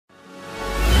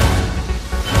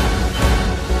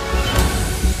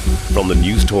From the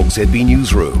News Talk ZB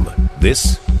Newsroom,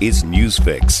 this is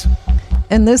Newsfix.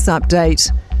 In this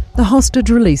update, the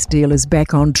hostage release deal is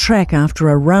back on track after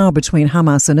a row between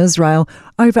Hamas and Israel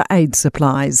over aid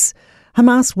supplies.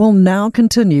 Hamas will now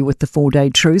continue with the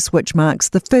 4-day truce, which marks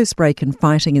the first break in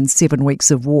fighting in 7 weeks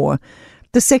of war.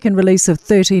 The second release of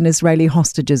 13 Israeli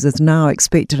hostages is now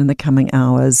expected in the coming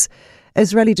hours.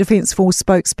 Israeli Defence Force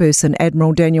spokesperson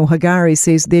Admiral Daniel Hagari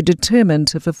says they're determined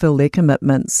to fulfill their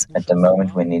commitments. At the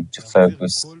moment, we need to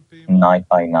focus night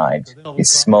by night.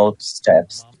 These small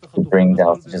steps to bring the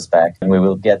hostages back, and we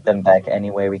will get them back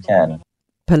any way we can.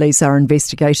 Police are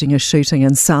investigating a shooting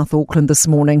in South Auckland this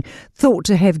morning, thought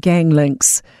to have gang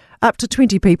links. Up to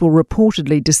 20 people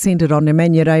reportedly descended on the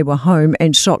Midday home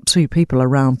and shot 2 people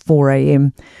around 4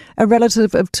 a.m. A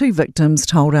relative of 2 victims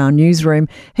told our newsroom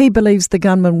he believes the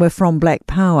gunmen were from Black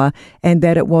Power and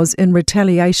that it was in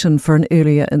retaliation for an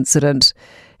earlier incident.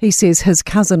 He says his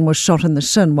cousin was shot in the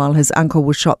shin while his uncle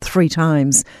was shot 3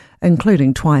 times,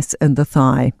 including twice in the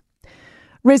thigh.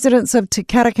 Residents of Te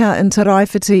Karaka and Te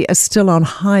Raiwhiti are still on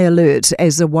high alert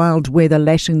as the wild weather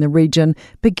lashing the region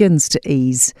begins to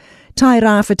ease. Tai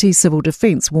Rāwhiti Civil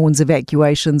Defence warns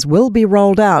evacuations will be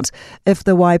rolled out if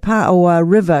the Waipaoa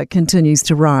River continues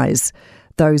to rise.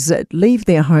 Those that leave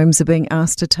their homes are being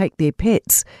asked to take their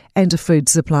pets and a food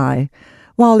supply.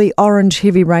 While the orange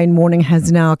heavy rain warning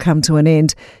has now come to an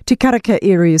end, Te Karaka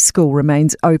Area School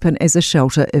remains open as a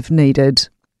shelter if needed.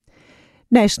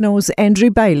 Nationals' Andrew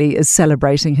Bailey is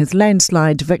celebrating his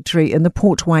landslide victory in the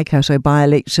Port Waikato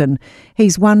by-election.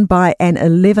 He's won by an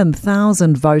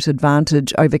 11,000 vote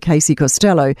advantage over Casey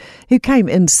Costello, who came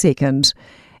in second.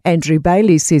 Andrew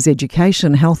Bailey says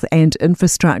education, health and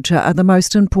infrastructure are the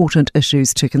most important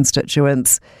issues to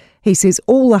constituents. He says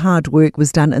all the hard work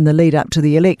was done in the lead-up to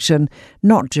the election,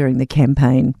 not during the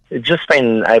campaign. Just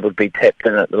being able to be tapped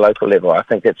in at the local level, I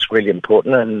think that's really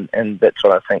important, and that's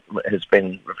what I think has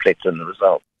been reflected in the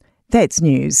result. That's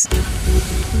news.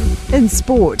 In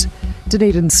sport,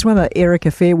 Dunedin swimmer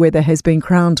Erica Fairweather has been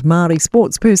crowned Māori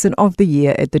Sportsperson of the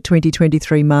Year at the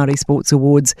 2023 Māori Sports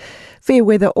Awards.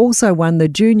 Fairweather also won the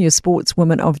Junior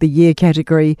Sportswoman of the Year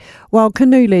category, while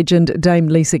canoe legend Dame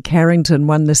Lisa Carrington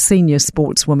won the Senior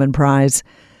Sportswoman prize.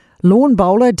 Lawn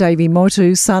bowler Davey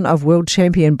Motu, son of world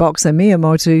champion boxer Mia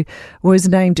Motu, was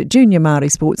named Junior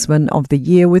Māori Sportsman of the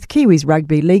Year, with Kiwis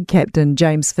Rugby League captain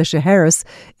James Fisher-Harris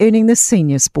earning the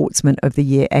Senior Sportsman of the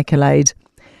Year accolade.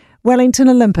 Wellington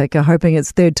Olympic are hoping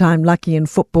it's third time lucky in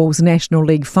football's National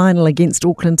League final against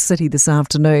Auckland City this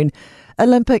afternoon.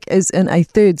 Olympic is in a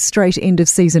third straight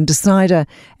end-of-season decider,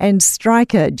 and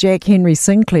striker Jack Henry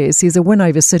Sinclair says a win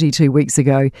over City 2 weeks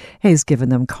ago has given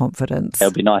them confidence. It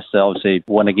would be nice to obviously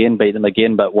win again, beat them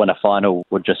again, but win a final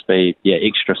would just be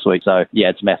extra sweet. So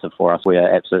it's massive for us. We are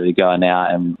absolutely going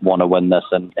out and want to win this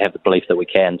and have the belief that we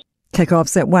can.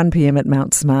 Kick-offs at 1 p.m. at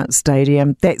Mount Smart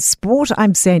Stadium. That's sport.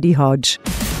 I'm Sandy Hodge.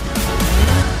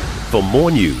 For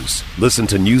more news, listen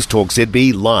to News Talk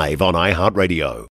ZB live on iHeartRadio.